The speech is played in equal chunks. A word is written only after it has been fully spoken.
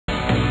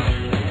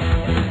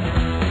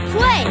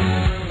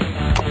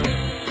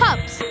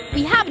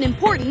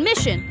important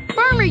mission.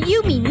 Farmer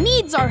Yumi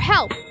needs our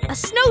help. A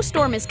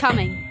snowstorm is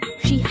coming.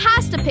 She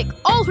has to pick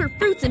all her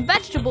fruits and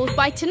vegetables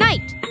by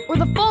tonight, or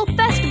the fall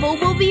festival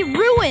will be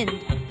ruined.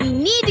 We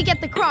need to get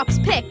the crops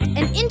picked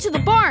and into the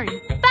barn,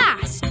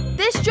 fast.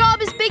 This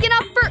job is big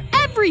enough for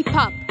every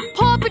pup.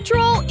 Paw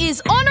Patrol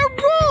is on a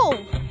roll.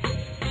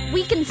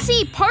 We can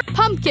see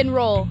pumpkin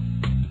roll.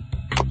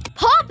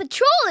 Paw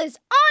Patrol is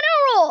on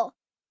a roll.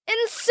 And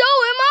so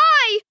am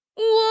I.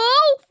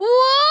 Whoa,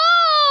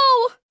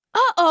 whoa!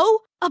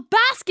 Uh-oh, a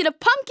basket of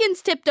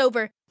pumpkins tipped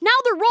over. Now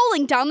they're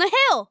rolling down the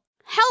hill.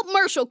 Help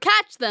Marshall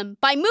catch them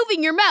by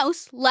moving your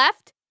mouse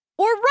left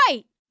or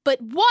right.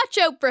 But watch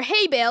out for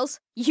hay bales.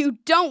 You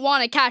don't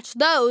want to catch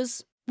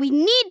those. We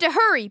need to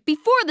hurry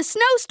before the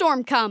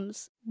snowstorm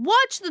comes.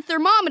 Watch the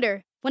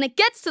thermometer. When it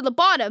gets to the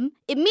bottom,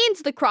 it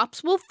means the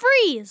crops will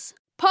freeze.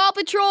 Paw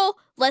Patrol,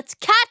 let's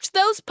catch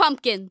those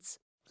pumpkins.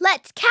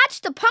 Let's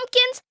catch the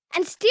pumpkins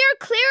and steer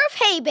clear of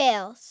hay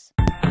bales.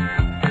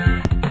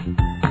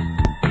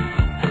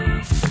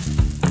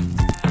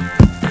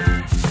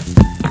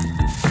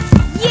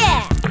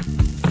 Yeah!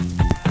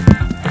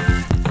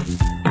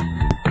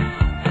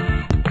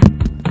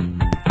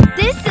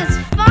 This is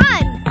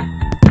fun!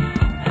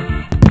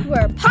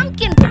 We're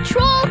Pumpkin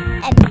Patrol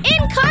and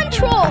in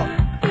control!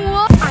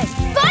 Whoa, I'm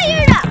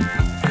fired up!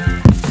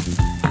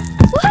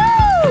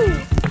 Woohoo!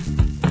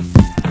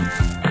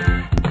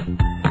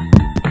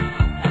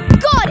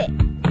 Got it!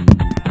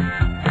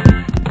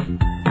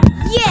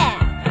 Yeah!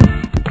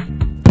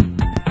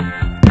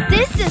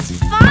 This is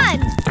fun!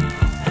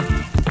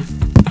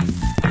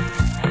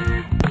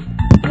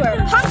 We're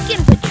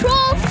Pumpkin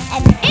Patrol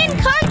and in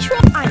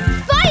control! I'm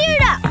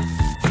fired up!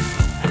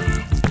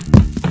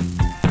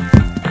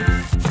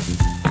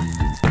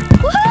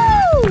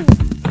 Woohoo!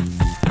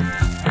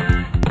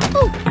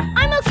 Oh,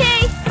 I'm okay.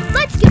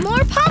 Let's get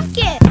more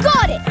pumpkin.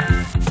 Got it.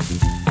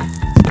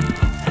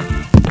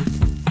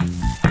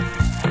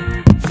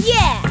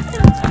 Yeah.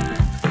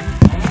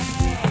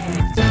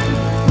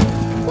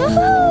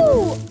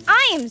 Woohoo! I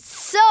am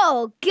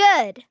so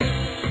good.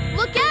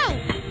 Look out!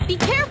 Be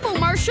careful,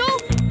 Marshall.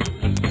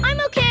 I'm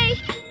okay.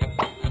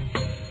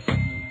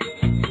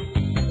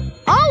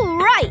 All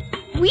right.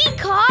 We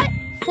caught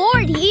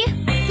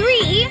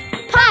 43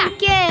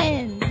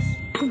 pumpkins.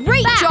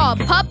 Great job,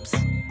 pups.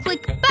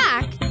 Click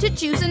back to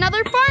choose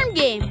another farm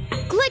game.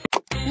 Click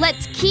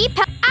Let's Keep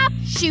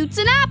Shoots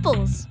and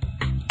Apples.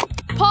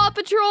 Paw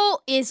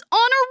Patrol is on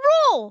a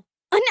roll.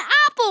 An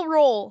apple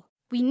roll.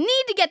 We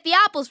need to get the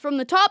apples from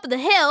the top of the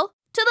hill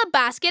to the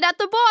basket at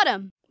the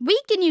bottom. We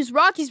can use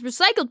Rocky's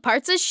recycled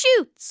parts as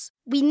chutes.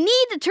 We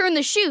need to turn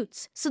the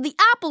chutes so the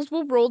apples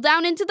will roll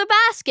down into the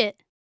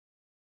basket.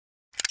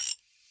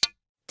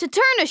 To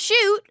turn a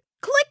chute,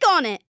 click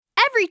on it.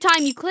 Every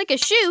time you click a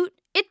chute,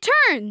 it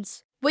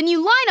turns. When you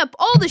line up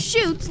all the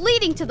chutes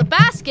leading to the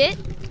basket,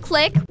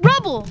 click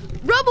Rubble.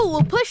 Rubble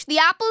will push the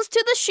apples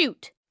to the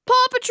chute.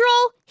 Paw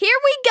Patrol, here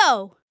we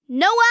go.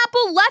 No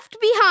apple left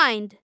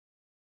behind.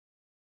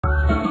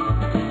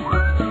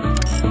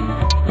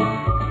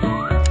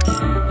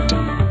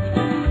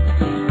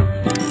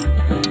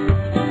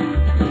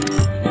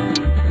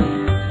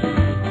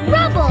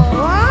 Rubble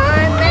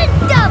on the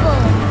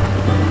double.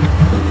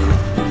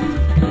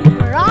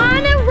 We're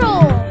on a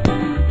roll.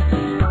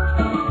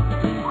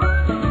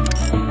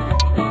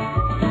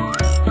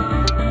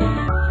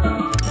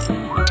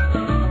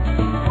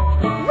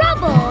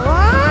 Rubble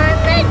on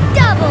the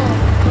double.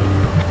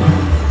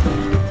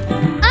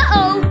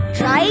 Uh-oh,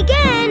 try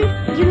again.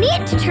 You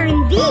need to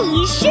turn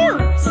these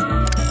chutes.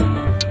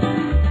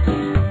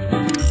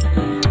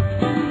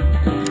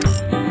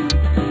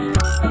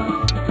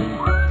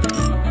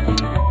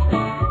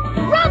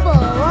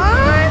 Rubble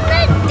on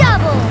the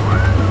double.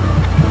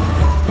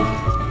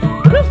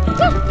 Woof,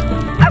 woof.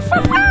 Arf,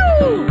 arf, arf.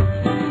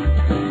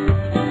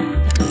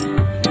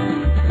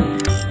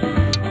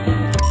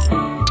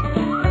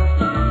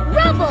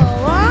 Rubble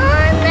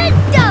on the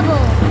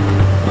double.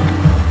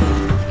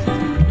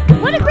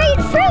 What a great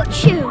fruit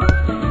shoot.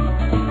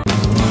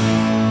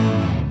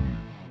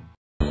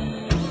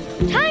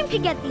 Time to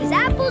get these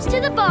apples to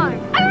the barn.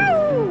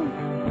 Ow!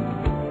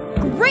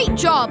 Great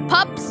job,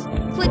 pups.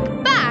 Click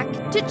back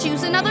to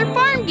choose another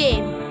farm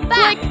game.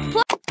 Back.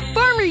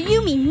 Farmer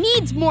Yumi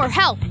needs more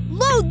help.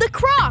 Load the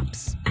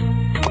crops.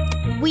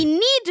 We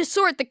need to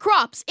sort the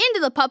crops into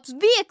the pups'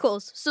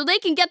 vehicles so they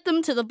can get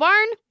them to the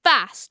barn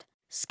fast.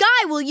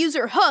 Sky will use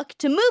her hook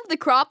to move the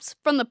crops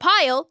from the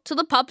pile to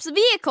the pups'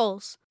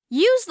 vehicles.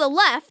 Use the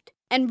left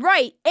and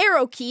right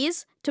arrow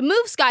keys to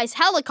move Sky's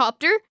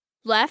helicopter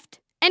left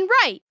and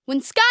right.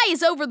 When Sky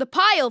is over the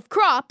pile of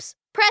crops,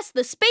 press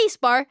the space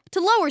bar to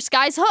lower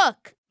Sky's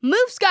hook.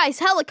 Move Sky's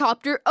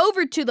helicopter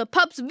over to the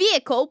pup's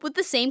vehicle with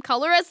the same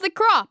color as the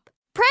crop.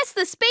 Press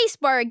the space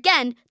bar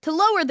again to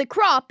lower the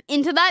crop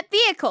into that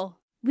vehicle.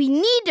 We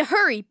need to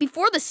hurry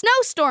before the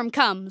snowstorm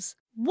comes.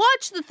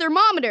 Watch the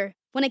thermometer.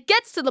 When it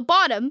gets to the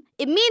bottom,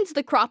 it means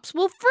the crops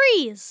will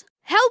freeze.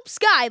 Help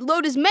Sky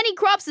load as many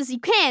crops as you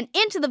can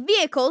into the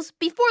vehicles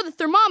before the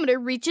thermometer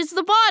reaches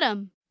the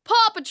bottom.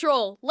 Paw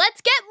Patrol,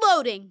 let's get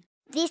loading.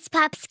 This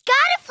pup's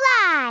gotta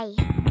fly!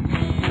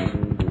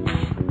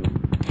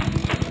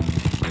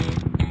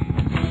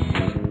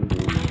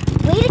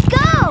 Way to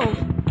go!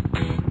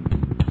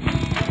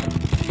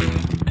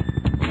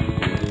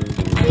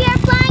 We are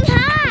flying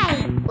high!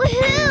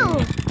 Woohoo!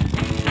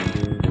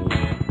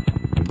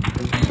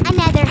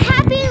 Another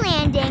happy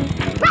landing!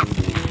 Ruff!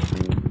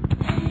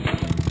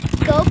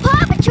 Go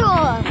Paw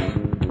Patrol!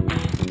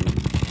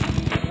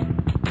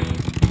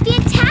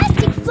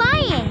 Fantastic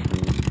flying!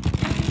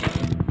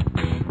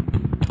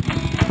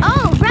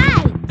 All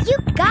right, you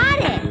got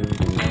it!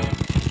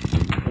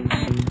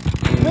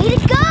 Way to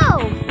go!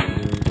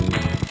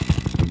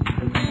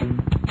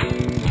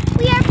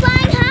 We are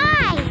flying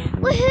high!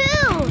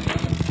 Woohoo!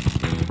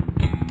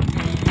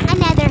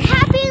 Another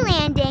happy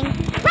landing!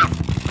 Ruff!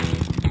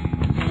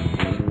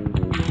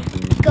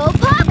 Go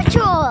Paw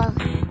Patrol!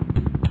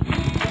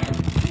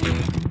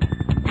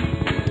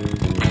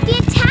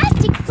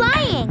 Fantastic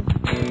flying!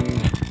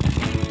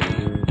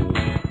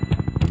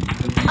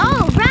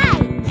 All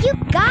right, you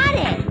got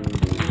it!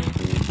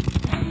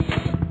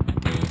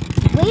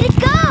 Way to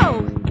go!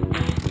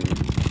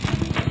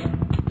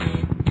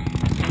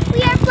 We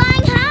are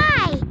flying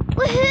high!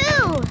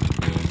 Woohoo!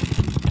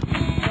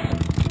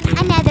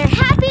 Another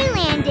happy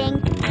landing!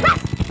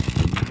 Ruff!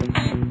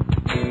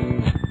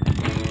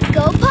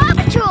 Go Paw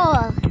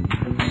Patrol!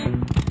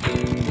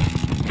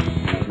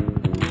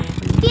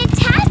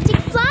 Fantastic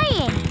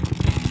flying!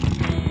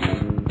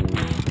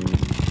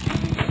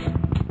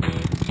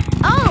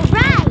 All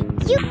right,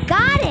 you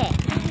got it!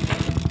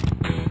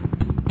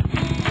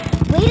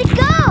 Way to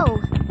go!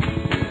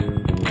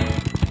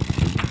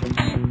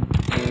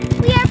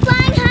 We are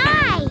flying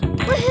high!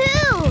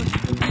 Woohoo!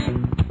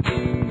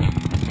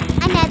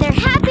 Another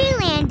happy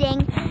landing!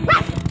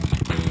 Ruff!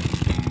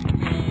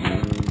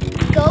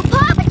 Go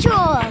Paw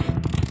Patrol!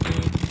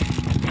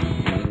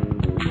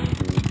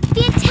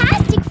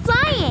 Fantastic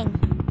flying!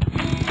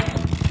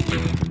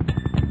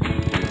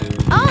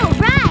 All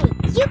right,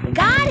 you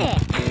got it!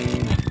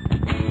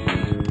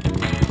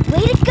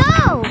 Way to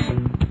go!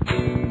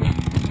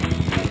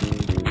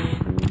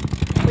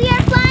 We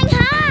are flying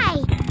high!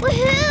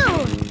 Woohoo!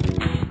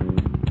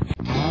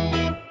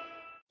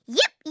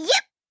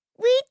 Yep!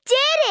 We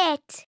did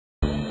it!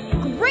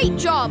 Great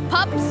job,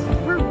 pups!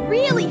 We're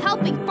really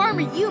helping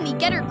Farmer Yumi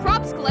get her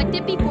crops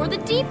collected before the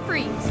deep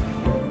freeze.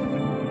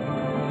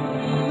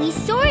 We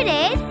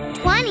sorted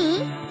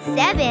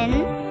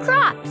 27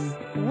 crops.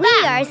 We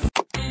are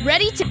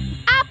Ready to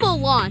apple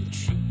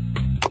launch!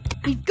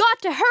 We've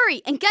got to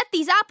hurry and get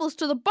these apples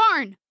to the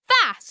barn,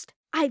 fast!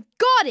 I've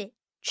got it!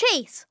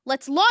 Chase,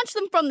 let's launch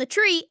them from the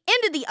tree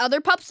into the other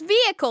pups'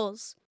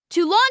 vehicles.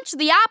 To launch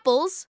the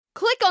apples,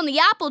 click on the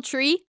apple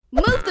tree,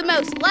 move the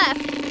mouse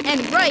left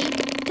and right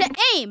to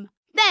aim.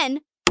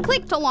 Then,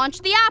 click to launch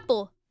the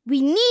apple.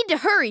 We need to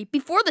hurry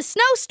before the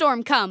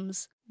snowstorm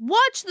comes.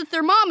 Watch the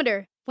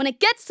thermometer. When it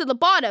gets to the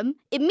bottom,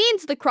 it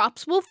means the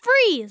crops will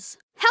freeze.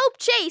 Help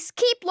Chase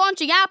keep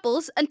launching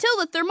apples until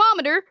the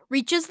thermometer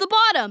reaches the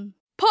bottom.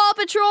 Paw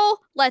Patrol,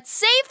 let's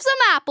save some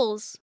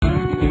apples.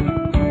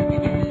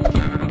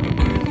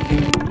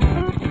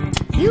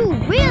 You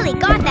really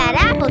got that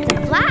apple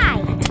to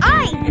fly.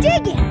 I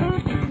dig it.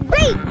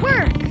 Great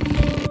work.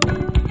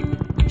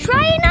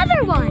 Try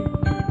another one.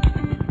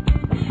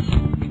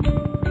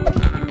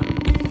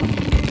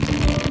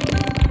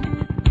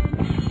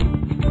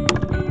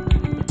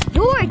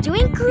 You're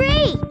doing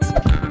great.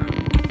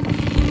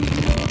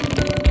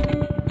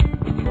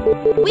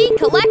 We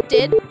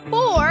collected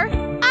 4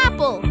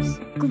 apples.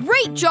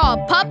 Great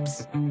job,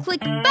 pups.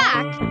 Click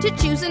back to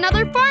choose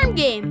another farm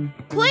game.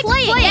 Click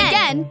play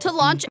again to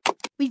launch.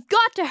 We've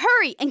got to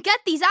hurry and get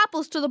these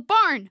apples to the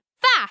barn,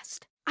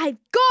 fast. I've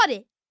got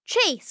it.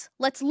 Chase,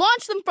 let's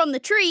launch them from the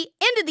tree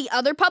into the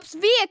other pups'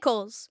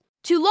 vehicles.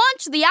 To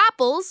launch the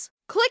apples,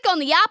 click on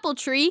the apple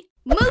tree,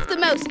 move the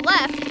mouse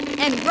left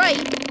and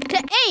right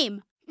to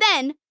aim.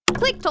 Then,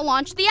 click to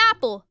launch the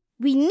apple.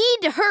 We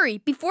need to hurry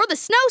before the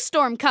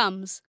snowstorm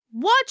comes.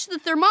 Watch the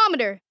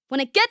thermometer. When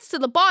it gets to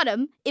the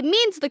bottom, it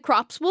means the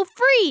crops will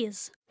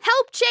freeze.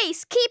 Help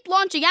Chase keep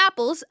launching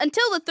apples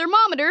until the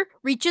thermometer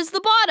reaches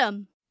the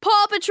bottom.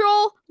 Paw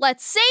Patrol,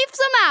 let's save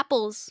some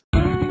apples.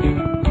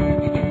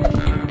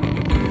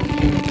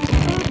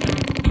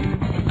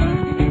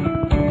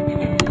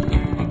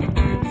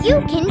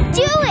 You can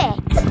do it!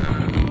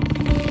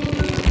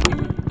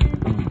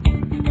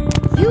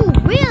 You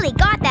really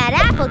got that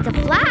apple to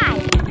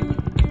fly!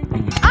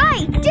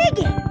 I dig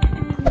it!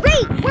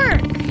 Great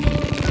work!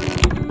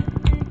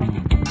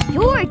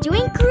 You're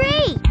doing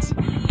great!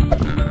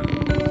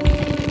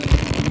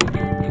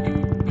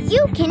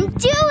 You can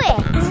do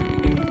it!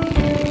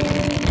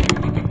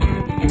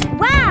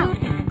 Wow!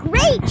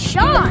 Great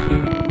shot!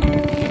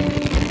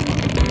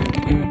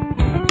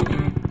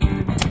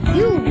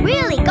 You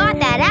really got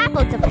that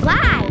apple to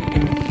fly!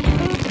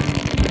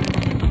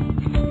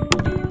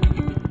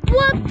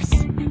 Whoops!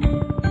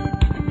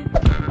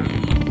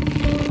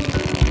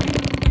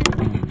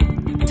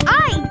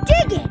 I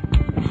dig it!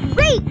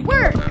 Great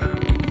work!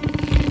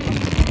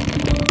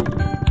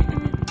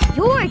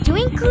 You're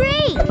doing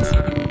great!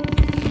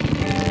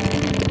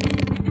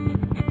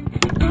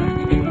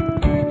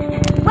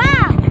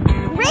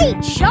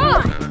 Great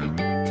shot!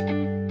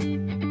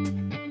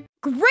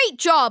 Great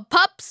job,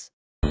 pups!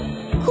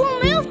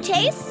 Cool move,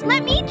 Chase.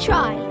 Let me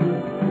try.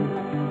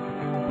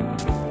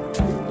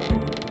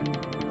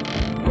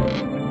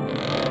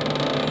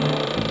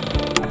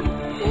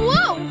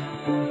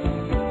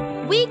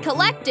 Whoa! We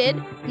collected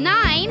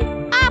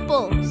 9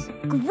 apples.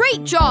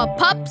 Great job,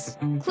 pups!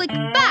 Click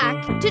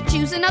back to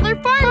choose another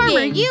farm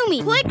game.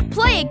 Yumi. Click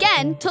play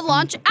again to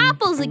launch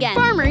apples again.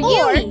 Farmer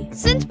Yumi.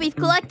 Since we've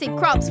collected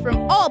crops from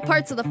all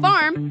parts of the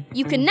farm,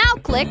 you can now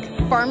click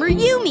Farmer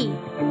Yumi.